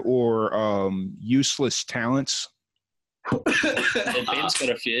weird or useless talents? Ben's got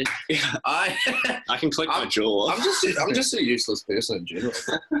a few. I can click my jaw. I'm just a useless person in general.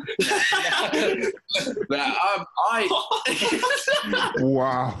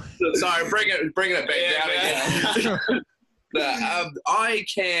 Wow. Sorry, bringing it back down again. I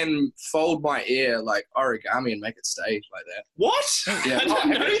can fold my ear like origami and make it stay like that. What? Yeah. I didn't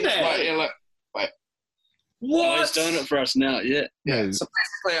know that. Like, What? He's doing it for us now. Yeah. Yeah. So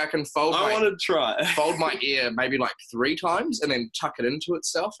basically, I can fold want to try. fold my ear maybe like 3 times and then tuck it into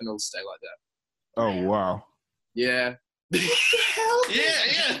itself, and it'll stay like that. Oh, wow. Yeah. Yeah.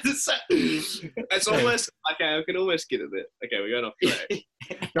 It's almost okay. I can almost get it there. Okay, we're going off track.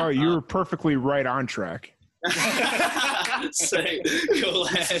 No, you were perfectly right on track. Say, cool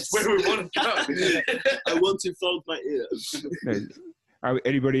ass. Where we want to go. I want to fold my ear.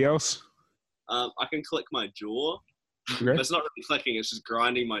 Anybody else? I can click my jaw. Okay. It's not really clicking. It's just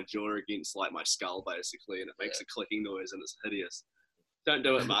grinding my jaw against like my skull basically, and it makes a clicking noise, and it's hideous. Don't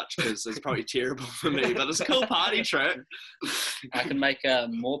do it much because it's probably terrible for me, but it's a cool party trick. I can make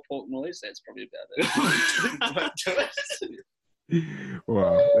more pork noise. That's probably about it.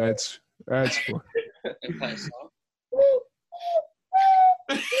 Wow, that's cool. And play a song.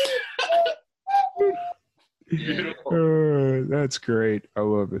 Beautiful. That's great. I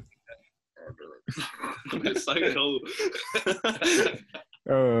love it. It's so cool.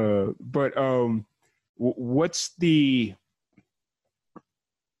 But what's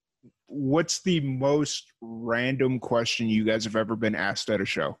the most random question you guys have ever been asked at a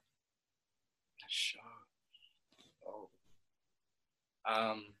show? I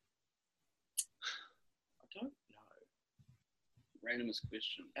don't know. Randomest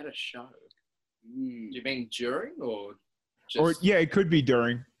question. At a show. Mm. Do you mean during or just... Or yeah, it could be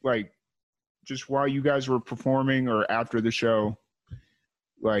during, like just while you guys were performing or after the show.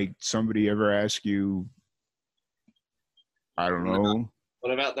 Like somebody ever ask you, I don't know.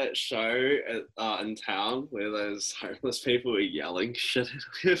 What about that show in town where those homeless people were yelling shit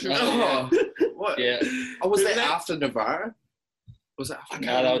at Oh, what? Yeah. Oh, was Who that was that? after Navarre? Was that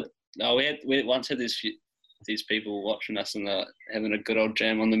after No, we once had this these people watching us and they're having a good old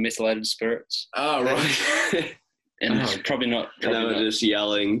jam on the methylated spirits. Oh, right. And it's probably not. And they were just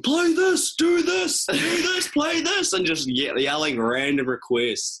yelling, play this, do this, play this, and just yelling random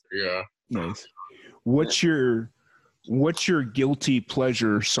requests. Yeah. Nice. What's your guilty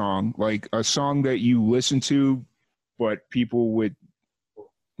pleasure song? Like a song that you listen to, but people would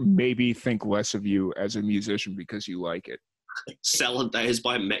maybe think less of you as a musician because you like it. Salad Days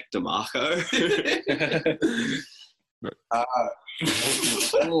by Mac DeMarco.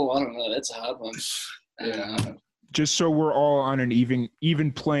 Oh, I don't know. That's a hard one. Just so we're all on an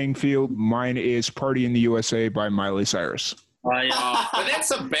even playing field, mine is Party in the USA by Miley Cyrus. Oh, yeah. But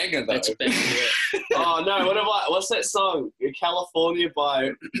that's a banger, though. That's a banger. Yeah. Oh no! What's that song? California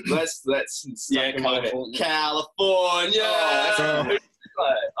by that's Yeah, California. California. California.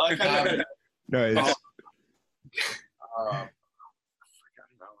 I can't know. Nice. I don't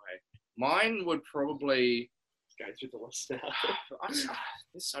know. Mine would probably Go through the list now.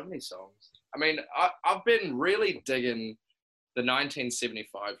 there's so many songs. I mean, I've been really digging the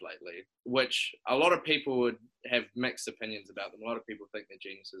 1975 lately, which a lot of people would have mixed opinions about them. A lot of people think they're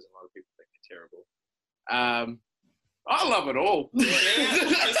geniuses, and a lot of people think they're terrible. I love it all.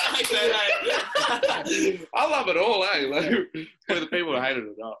 I love it all, eh? Like, whether people hate it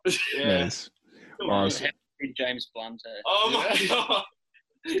or not. Yeah. Nice. Awesome. James Blunt. Oh my god.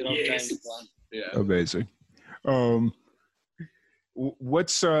 Good old Yes. James Blunt. Yeah. Amazing.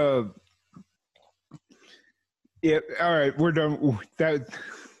 What's yeah, all right, we're done.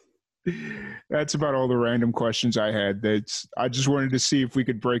 That's about all the random questions I had. I just wanted to see if we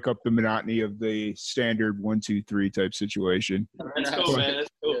could break up the monotony of the standard 1, 2, 3 type situation. That's cool, man. That's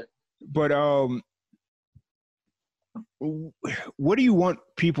cool. But what do you want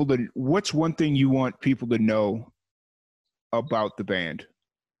people to? What's one thing you want people to know about the band?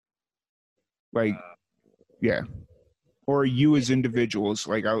 Like, yeah, or you as individuals.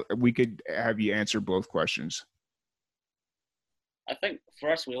 Like, we could have you answer both questions. I think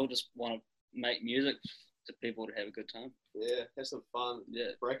for us, we all just want to make music to people to have a good time. Yeah, have some fun.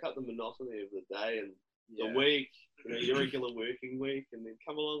 Yeah. Break up the monotony of the day and the week, your regular working week, and then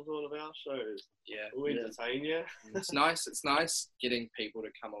come along to one of our shows. Yeah. We'll entertain you. It's nice. It's nice getting people to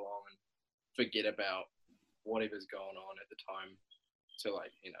come along and forget about whatever's going on at the time to,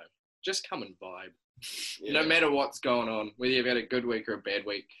 like, just come and vibe. Yeah. No matter what's going on, whether you've had a good week or a bad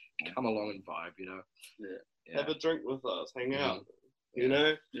week, come along and vibe, Yeah. Have a drink with us, hang out.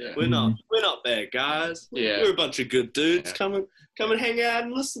 Mhm. Yeah. We're not bad guys. Yeah. We're a bunch of good dudes. Yeah. Come and hang out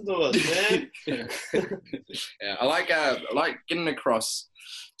and listen to us, man. Yeah, I like getting across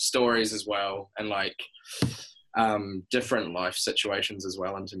stories as well, and like different life situations as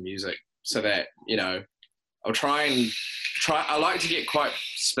well into music, so that I like to get quite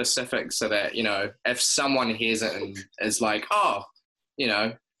specific, so that if someone hears it and is like, oh,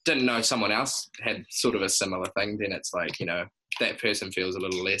 didn't know someone else had sort of a similar thing, then it's like that person feels a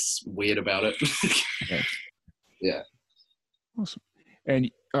little less weird about it. Yeah. Awesome.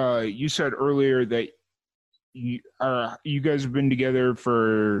 And you said earlier that you guys have been together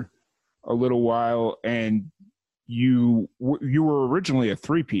for a little while, and you were originally a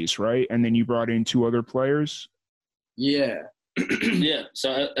 3-piece, right? And then you brought in 2 other players. Yeah. Yeah.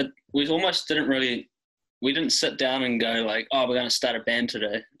 So we almost we didn't sit down and go like, oh, we're going to start a band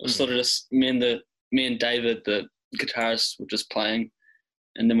today. It was sort of just me and David, the guitarist, were just playing,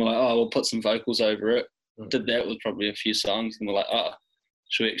 and then we're like, oh, we'll put some vocals over it. Did that with probably a few songs, and we're like, oh,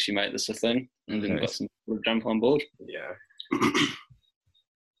 should we actually make this a thing? And then we got some people to jump on board. Yeah. It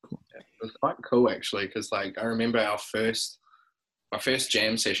was quite cool, actually, because like I remember my first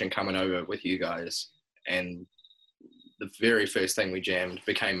jam session coming over with you guys, and the very first thing we jammed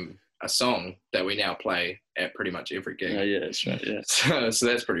became a song that we now play at pretty much every gig. Yeah, that's right. Yeah. So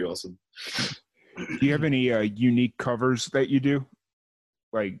that's pretty awesome. Do you have any unique covers that you do?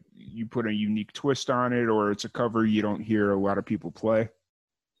 Like you put a unique twist on it, or it's a cover you don't hear a lot of people play?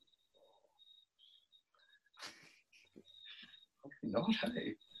 Not,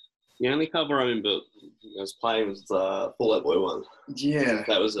 hey. The only cover I remember I was playing was the Fall Out Boy one. Yeah.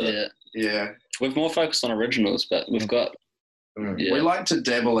 That was it. Yeah. We've more focused on originals, but we've got. Yeah. We like to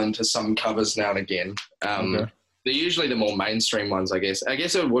dabble into some covers now and again. Okay. They're usually the more mainstream ones, I guess. I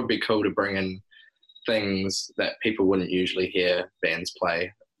guess it would be cool to bring in things that people wouldn't usually hear bands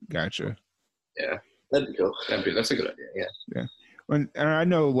play. Gotcha. Yeah. That'd be cool. That's a good idea, yeah. And I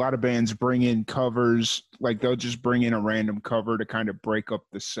know a lot of bands bring in covers, like they'll just bring in a random cover to kind of break up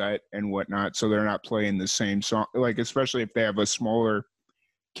the set and whatnot, so they're not playing the same song. Like especially if they have a smaller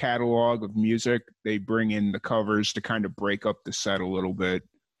catalog of music, they bring in the covers to kind of break up the set a little bit.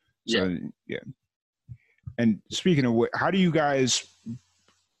 So yeah. And speaking of what, how do you guys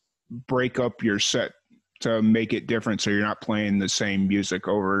break up your set to make it different so you're not playing the same music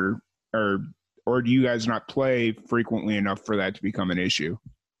over, or do you guys not play frequently enough for that to become an issue?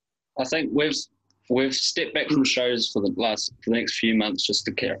 I think we've stepped back from shows for the next few months just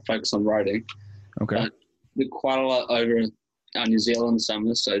to focus on writing. Okay. We're quite a lot over our New Zealand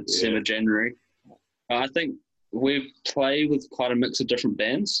summer, so December, January. I think we play with quite a mix of different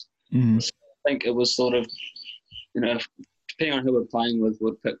bands. Mm-hmm. So I think it was sort of, depending on who we're playing with,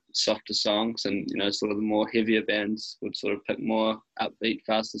 we'd pick softer songs, and sort of the more heavier bands would sort of pick more upbeat,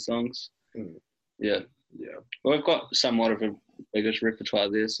 faster songs. Yeah. Well, we've got somewhat of a biggest repertoire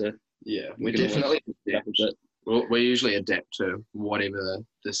there, so we definitely we usually adapt to whatever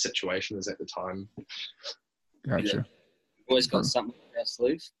the situation is at the time. Gotcha. Yeah. Always got something up our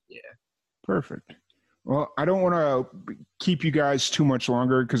sleeve. Yeah. Perfect. Well, I don't want to keep you guys too much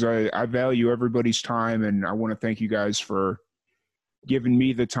longer because I value everybody's time, and I want to thank you guys for giving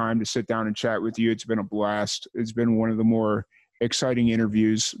me the time to sit down and chat with you. It's been a blast. It's been one of the more exciting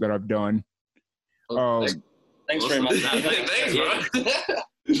interviews that I've done. Thanks very much. Thanks, bro.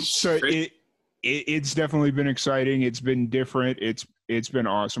 So it's definitely been exciting. It's been different. It's been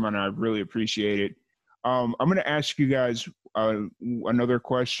awesome, and I really appreciate it. I'm going to ask you guys another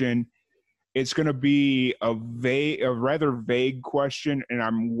question. It's going to be a rather vague question, and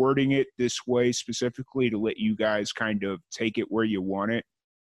I'm wording it this way specifically to let you guys kind of take it where you want it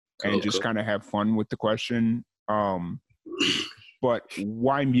and just kind of have fun with the question. But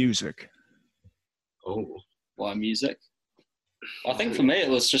why music? Why music? I think for me it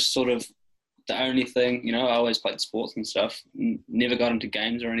was just sort of the only thing, I always played sports and stuff, never got into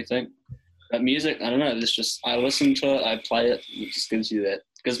games or anything. But music, I don't know, it's just, I listen to it, I play it, and it just gives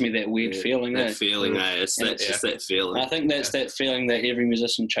me that weird feeling. That feeling, it's just that feeling. I think that's that feeling that every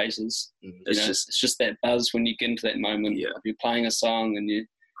musician chases. It's just that buzz when you get into that moment. Yeah. If you're playing a song and you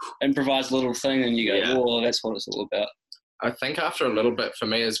improvise a little thing and you go, oh, that's what it's all about. I think after a little bit for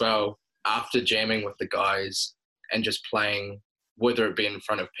me as well, after jamming with the guys and just playing, whether it be in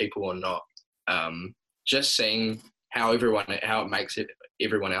front of people or not, just seeing how it makes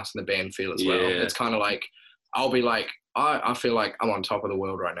everyone else in the band feel as well. It's kind of like, I'll be like, I feel like I'm on top of the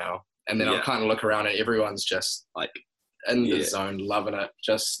world right now. And then I'll kind of look around and everyone's just like in the zone, loving it.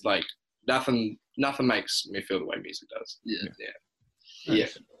 Just like nothing makes me feel the way music does. Yeah.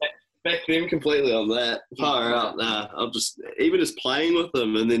 Back them completely on that. Far out. I'm just playing with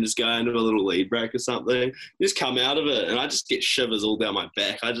them and then just go into a little lead break or something. Just come out of it and I just get shivers all down my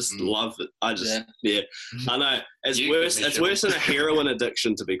back. I just love it. I know. It's worse than a heroin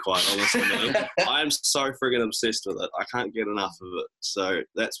addiction, to be quite honest with me. I'm so friggin' obsessed with it. I can't get enough of it. So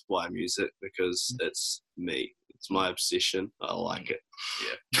that's why music, because it's me. It's my obsession. I like it.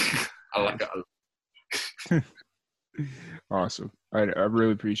 Yeah. I like it. Awesome. I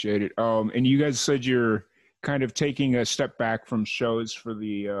really appreciate it. And you guys said you're kind of taking a step back from shows for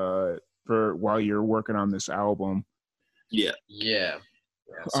while you're working on this album. Yeah.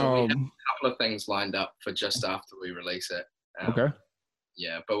 So we have a couple of things lined up for just after we release it. Okay.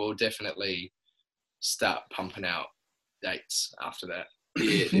 Yeah, but we'll definitely start pumping out dates after that.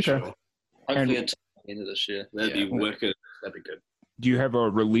 Yeah, okay. Sure. Hopefully at the end of this year. That'd be wicked. That'd be good. Do you have a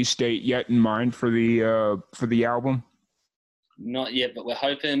release date yet in mind for the album? Not yet, but we're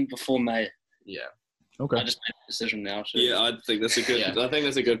hoping before May. Yeah. Okay. I just made a decision now. So. Yeah, I think that's a good. I think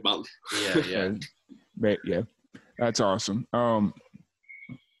that's a good month. Yeah. That's awesome.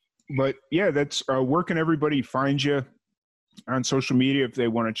 But yeah, that's where can everybody find you on social media if they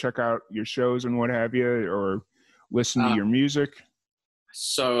want to check out your shows and what have you, or listen to your music?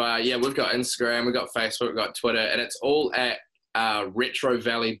 So we've got Instagram, we've got Facebook, we've got Twitter, and it's all at Retro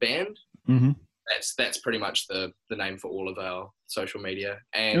Valley Band. Mm-hmm. That's pretty much the name for all of our social media,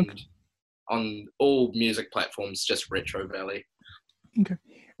 and on all music platforms, just Retro Valley. Okay.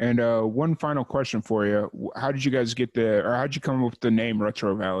 And one final question for you: how did you guys how'd you come up with the name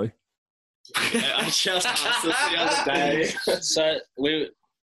Retro Valley? I just asked this the other day. So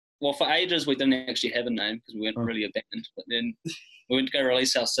for ages we didn't actually have a name because we weren't really a band. But then we went to go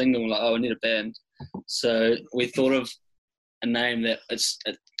release our single and we're like, we need a band. So we thought of a name that I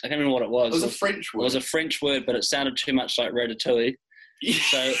can't remember what it was. It was a French word. It was a French word, but it sounded too much like Ratatouille.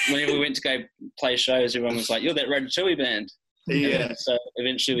 So whenever we went to go play shows, everyone was like, "You're that Ratatouille band." Yeah. And so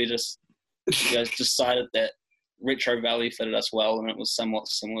eventually we just decided that Retro Valley fitted us well, and it was somewhat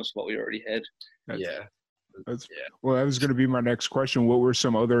similar to what we already had. Well, that was going to be my next question. What were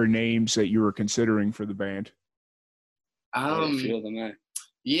some other names that you were considering for the band? A few of them,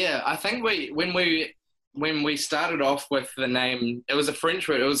 Yeah, I think when we when we started off with the name, it was a French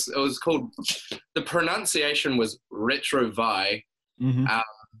word. It was called, the pronunciation was retrouvaille,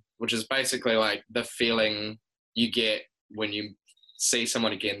 which is basically like the feeling you get when you see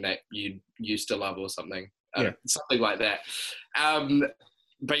someone again that you used to love or something. Something like that.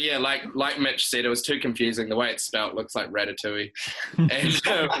 But yeah, like Mitch said, it was too confusing. The way it's spelled looks like ratatouille.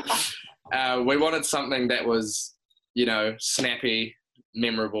 And we wanted something that was, snappy,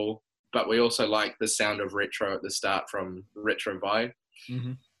 memorable, but we also liked the sound of retro at the start from Retrouvaille.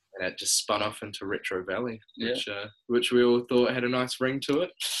 And it just spun off into Retro Valley, which we all thought had a nice ring to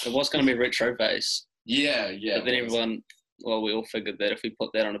it. It was going to be Retro Base. Yeah. But then we all figured that if we put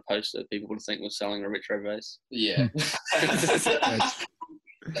that on a poster, people would think we're selling a retro base. Yeah.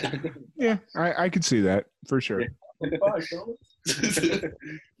 Yeah, I could see that for sure. But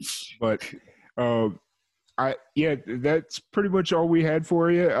that's pretty much all we had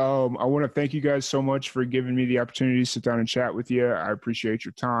for you. I want to thank you guys so much for giving me the opportunity to sit down and chat with you. I appreciate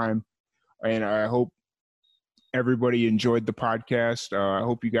your time, and I hope everybody enjoyed the podcast. I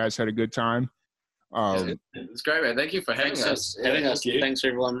hope you guys had a good time. It's great, man. Thank you for having us. Thanks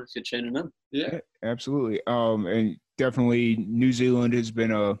everyone for tuning in. Yeah, absolutely. And definitely New Zealand has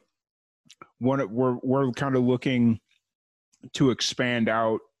been we're kind of looking to expand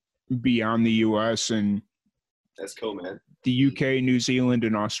out beyond the US, and that's cool, man. The UK, New Zealand,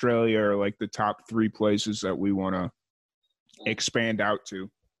 and Australia are like the top 3 places that we want to expand out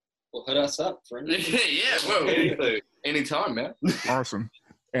to. Well, hit us up, friend. Anytime, man. Awesome.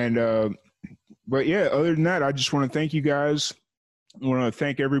 And but yeah, other than that, I just want to thank you guys. I want to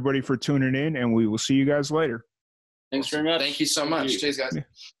thank everybody for tuning in, and we will see you guys later. Thanks very much. Thank you so much. Cheers, guys.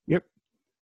 Yep.